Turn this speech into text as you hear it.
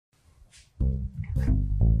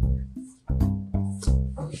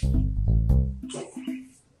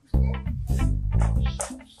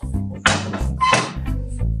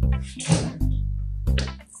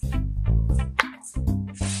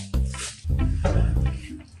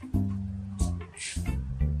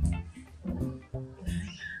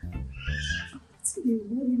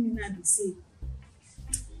Say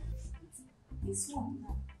this one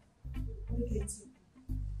now. Look at you.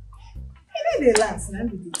 They last now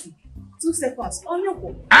be the 2 seconds on your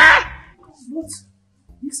phone. But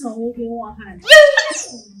this one will be one hand.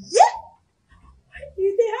 Yeah. You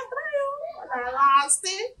they have try on last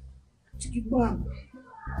thing. Chicken bomb.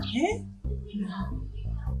 Eh?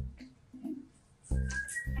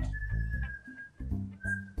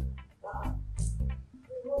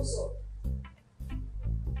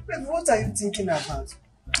 What are you thinking about?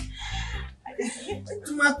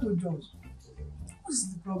 Tomato juice. What's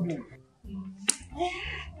the problem?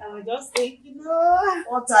 I was just thinking, no.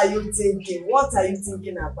 What are you thinking? What are you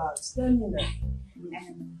thinking about? Tell me now.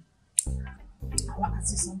 I want to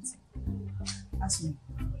ask you something. Ask me.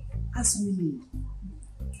 Ask me. You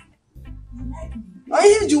like me? Are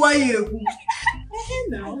you doing here?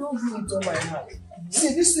 No. I love you with all my heart.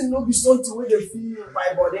 See, this thing no be something where they feel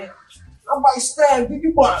my body. And by style,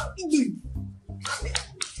 people are eating.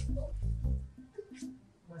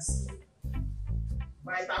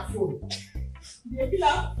 By that phone.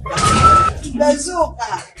 Bazooka.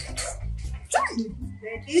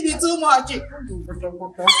 Eat it too much. Shut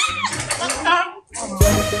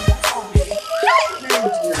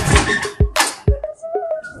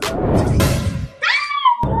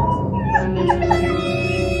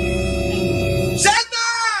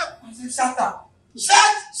up! Shut up!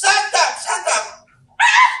 Shut up!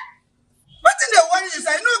 What in the world is I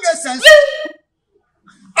no get sense?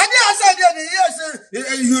 I didn't answer the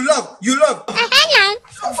you love.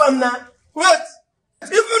 So from now, what?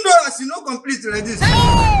 Even though as you know complete like this,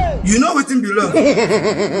 you know what in below.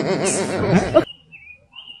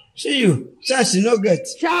 See you, since you no get.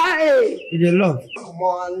 Try. You love. Come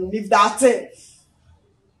on, leave that thing.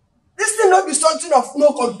 This thing not be something of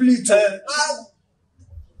no complete.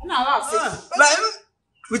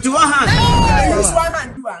 With one hand. They use one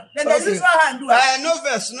hand do it. Then they use one hand do it.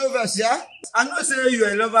 No verse, yeah? I know say you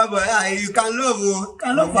a lover, but you can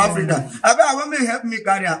love Africa. I bet I want me to help me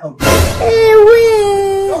carry her up.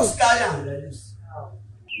 Just carry her.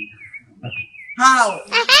 How?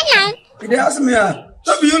 They ask me,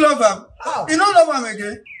 so you love her? How? You don't love her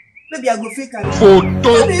again? Maybe I go fake her.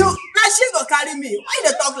 Maybe you, now she go carry me. Why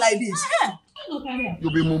they talk like this? You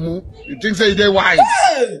be mumu. You think say they wise?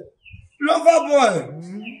 Hey! Lover boy.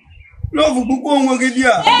 Love Buko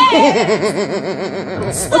Mogidia.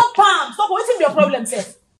 Stop, Pam. Stop. What's your problem, sir?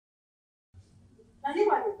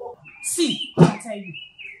 See, I tell you.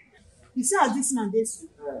 You see how this man does?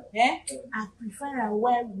 I prefer a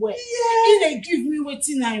well. If they give me what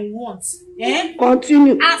I want,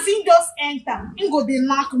 continue. As he just enter, he go they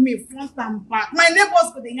knock me front and back. My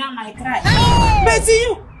neighbors go they hear my cry. But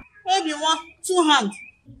you, maybe 1, 2 hands,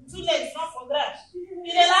 2 legs, not for grass. In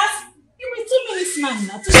the last, give me 2 minutes, man.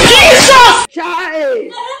 Jesus!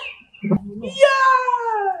 Child!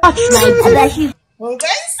 Yeah! Okay, inside there!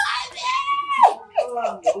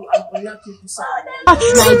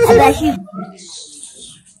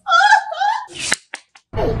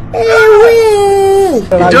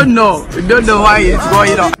 You don't know why it's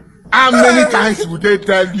going on. How many times would they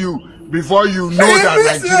tell you before you know that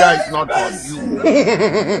Nigeria is not for you?